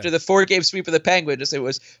after the 4-game sweep of the Penguins, it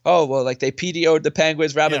was, like they PDO'd the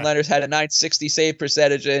Penguins. Robin Lehner's had a .960 save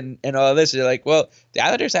percentage and all this. You're like, well, the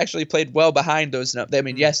Islanders actually played well behind those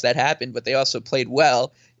numbers. Yes, that happened, but they also played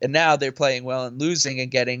well. And now they're playing well and losing and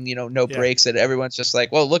getting, no breaks. And everyone's just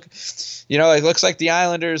like, well, look, it looks like the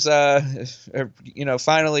Islanders, are,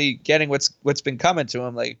 finally getting what's been coming to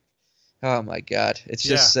them. Like, oh my God, it's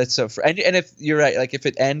just it's so. And if you're right, like if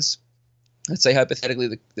it ends, let's say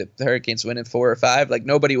hypothetically the Hurricanes win in 4 or 5, like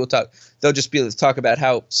nobody will talk. They'll just be able to talk about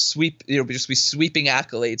how just be sweeping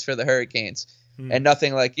accolades for the Hurricanes and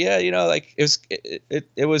nothing like like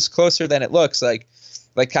it was closer than it looks like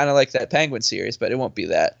kind of like that Penguin series, but it won't be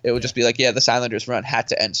that. It will just be like, this Islanders run had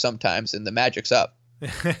to end sometimes, and the magic's up.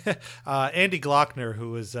 Andy Glockner,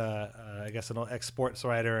 who is, I guess, an ex-sports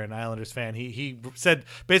writer and Islanders fan, he said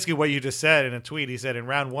basically what you just said in a tweet. He said in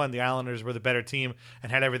round 1, the Islanders were the better team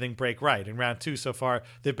and had everything break right. In round 2 so far,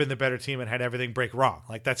 they've been the better team and had everything break wrong.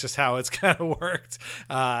 Like, that's just how it's kind of worked.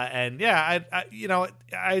 I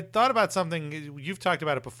thought about something. You've talked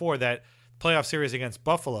about it before, that playoff series against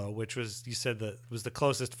Buffalo, which was, you said, that was the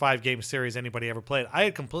closest 5-game series anybody ever played. I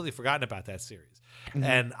had completely forgotten about that series. Mm-hmm.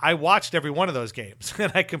 And I watched every one of those games,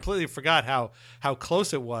 and I completely forgot how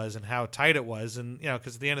close it was and how tight it was. And,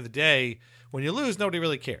 because at the end of the day, when you lose, nobody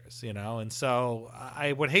really cares, And so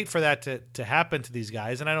I would hate for that to happen to these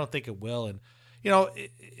guys, and I don't think it will. And,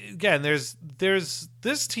 again, there's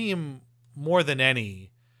this team more than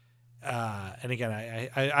any. And again,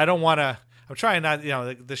 I don't want to. I'm trying not,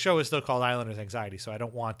 the show is still called Islanders Anxiety, so I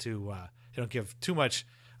don't want to, give too much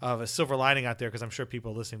of a silver lining out there, because I'm sure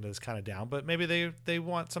people listening to this kind of down, but maybe they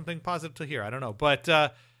want something positive to hear. I don't know. But,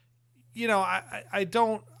 I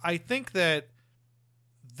think that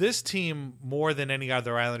this team, more than any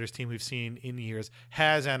other Islanders team we've seen in years,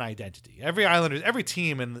 has an identity. Every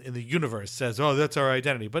team in the universe says, "Oh, that's our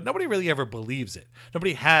identity," but nobody really ever believes it.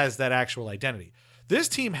 Nobody has that actual identity. This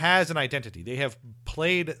team has an identity. They have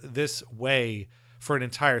played this way for an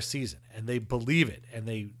entire season, and they believe it, and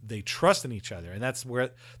they trust in each other, and that's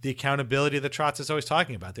where the accountability that Trotz is always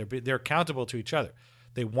talking about. They're accountable to each other.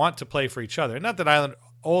 They want to play for each other, and not that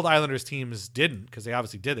old Islanders teams didn't, because they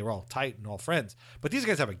obviously did. They were all tight and all friends, but these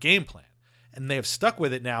guys have a game plan, and they have stuck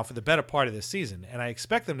with it now for the better part of this season, and I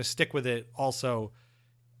expect them to stick with it also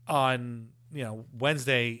on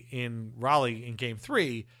Wednesday in Raleigh in Game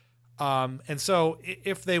 3. And so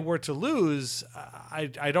if they were to lose,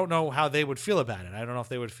 I don't know how they would feel about it. I don't know if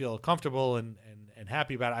they would feel comfortable and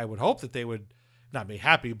happy about it. I would hope that they would not be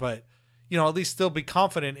happy, but at least still be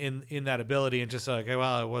confident in that ability and just like, okay,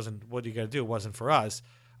 well, it wasn't, what are you going to do? It wasn't for us.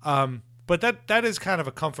 But that is kind of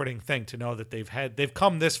a comforting thing to know that they've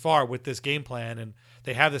come this far with this game plan and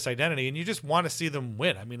they have this identity, and you just want to see them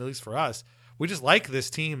win. I mean, at least for us, we just like this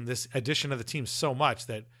team, this addition of the team so much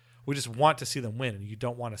that we just want to see them win, and you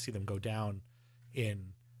don't want to see them go down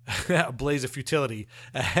in a blaze of futility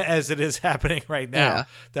as it is happening right now. Yeah.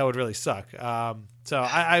 That would really suck. So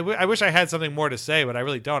I wish I had something more to say, but I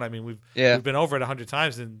really don't. I mean, we've been over it 100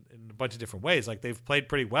 times in a bunch of different ways. Like, they've played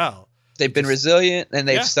pretty well. They've been resilient, and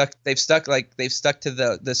they've stuck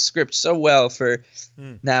to the script so well for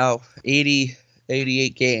now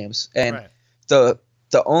 88 games. And the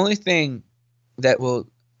only thing that will,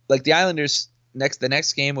 like, the Islanders the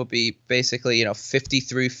next game will be basically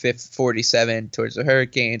 53-47 towards the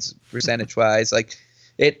Hurricanes percentage wise. Like,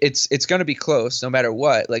 it's going to be close no matter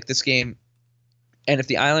what. Like, this game, and if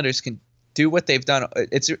the Islanders can do what they've done,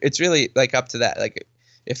 it's really like up to that. Like,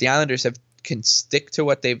 if the Islanders can stick to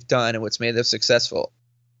what they've done and what's made them successful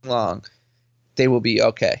long, they will be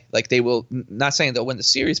okay. Like, they will, not saying they'll win the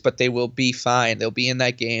series, but they will be fine. They'll be in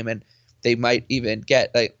that game, and they might even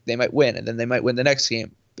they might win, and then they might win the next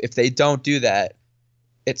game. If they don't do that,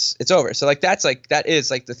 it's over. So that is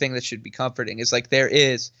the thing that should be comforting, is like, there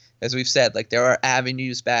is, as we've said, like, there are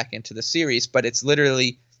avenues back into the series, but it's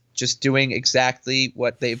literally just doing exactly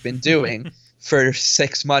what they've been doing for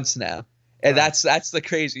 6 months now. And that's the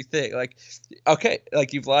crazy thing. Like, okay,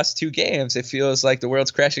 like, you've lost 2 games. It feels like the world's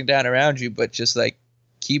crashing down around you, but just like,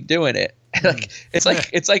 keep doing it. Like, it's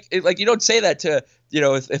like you don't say that to,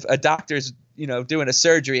 if a doctor's, doing a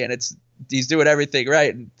surgery and he's doing everything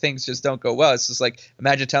right and things just don't go well. It's just like,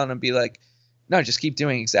 imagine telling him, be like, no, just keep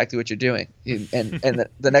doing exactly what you're doing, and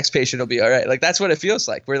the next patient will be all right. Like, that's what it feels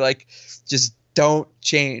like. We're like, just don't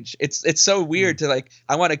change. It's so weird to, like,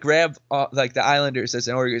 I want to grab like the Islanders as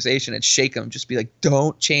an organization and shake them, just be like,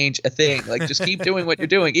 don't change a thing. Like, just keep doing what you're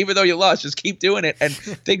doing, even though you lost. Just keep doing it, and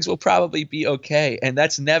things will probably be okay. And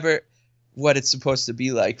that's never what it's supposed to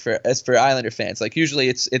be like for Islander fans. Like,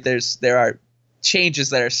 usually there are changes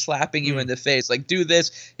that are slapping you in the face. Like, do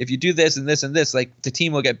this. If you do this and this and this, like, the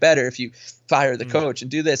team will get better if you fire the coach and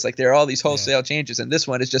do this. Like, there are all these wholesale changes, and this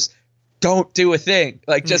one is just, don't do a thing.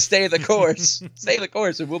 Like, just stay the course. Stay the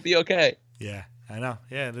course, and we'll be okay. Yeah, I know.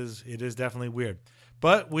 Yeah, it is definitely weird.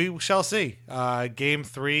 But we shall see. Game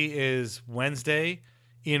 3 is Wednesday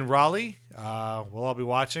in Raleigh. We'll all be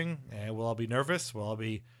watching, and we'll all be nervous. We'll all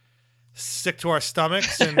be sick to our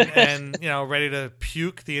stomachs and ready to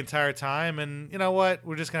puke the entire time. And you know what?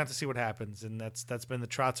 We're just going to have to see what happens. And that's been the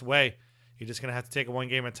Trotz way. You're just going to have to take it one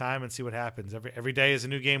game at a time and see what happens. Every day is a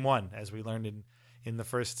new game 1, as we learned in the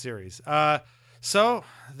first series. So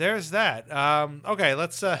there's that. Okay,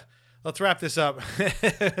 let's wrap this up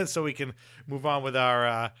so we can move on with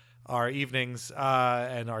our evenings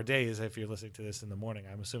and our days, if you're listening to this in the morning,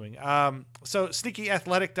 I'm assuming. So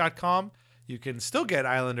sneakyathletic.com. You can still get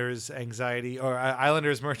Islanders anxiety or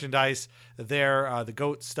Islanders merchandise there. The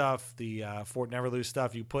GOAT stuff, the Fort Never Lose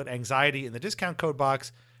stuff. You put anxiety in the discount code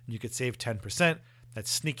box, and you could save 10%.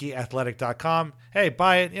 That's sneakyathletic.com. Hey,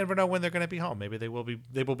 buy it. You never know when they're going to be home. Maybe they will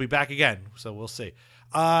be back again. So we'll see.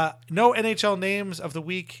 No NHL names of the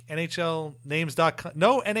week. NHLnames.com.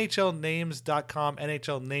 No NHLnames.com.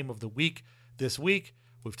 NHL name of the week this week.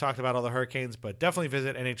 We've talked about all the Hurricanes, but definitely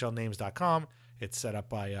visit NHLnames.com. It's set up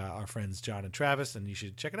by our friends John and Travis, and you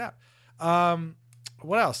should check it out.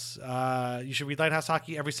 What else? You should read Lighthouse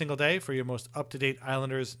Hockey every single day for your most up-to-date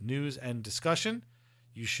Islanders news and discussion.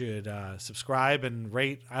 You should subscribe and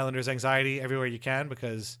rate Islanders Anxiety everywhere you can,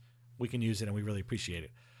 because we can use it and we really appreciate it.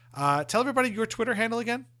 Tell everybody your Twitter handle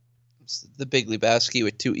again. It's The Big Lebowski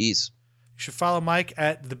with 2 E's. You should follow Mike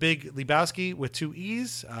at The Big Lebowski with 2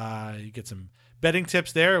 E's. You get some betting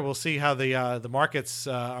tips there. We'll see how the markets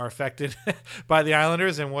are affected by the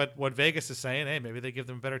Islanders and what Vegas is saying. Hey, maybe they give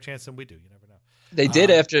them a better chance than we do. You never know. They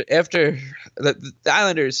did after the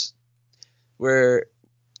Islanders were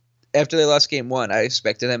after they lost game 1. I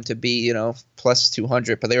expected them to be plus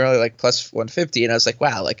 200, but they were only like plus 150, and I was like,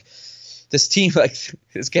 wow, like this team like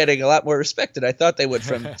is getting a lot more respect than I thought they would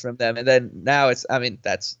from them. And then now that's going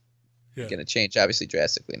to change obviously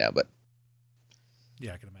drastically now, but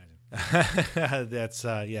yeah, I can imagine. That's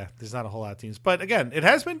there's not a whole lot of teams, but again, it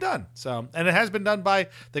has been done. So, and it has been done by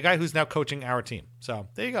the guy who's now coaching our team. So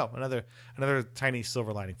there you go, another tiny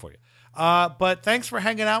silver lining for you. But thanks for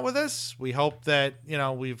hanging out with us. We hope that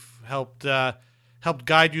we've helped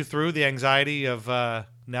guide you through the anxiety of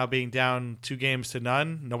now being down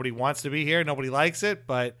 2-0. Nobody wants to be here. Nobody likes it,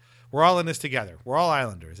 but we're all in this together. We're all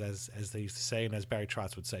Islanders, as they used to say, and as Barry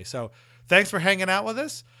Trotz would say. So thanks for hanging out with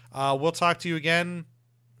us. We'll talk to you again.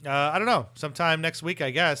 I don't know, sometime next week, I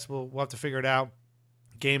guess. We'll have to figure it out.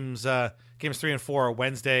 Games 3 and 4 are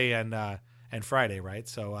Wednesday and Friday, right?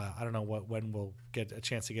 So I don't know when we'll get a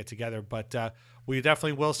chance to get together, but we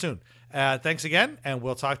definitely will soon. Thanks again, and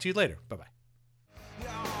we'll talk to you later. Bye-bye.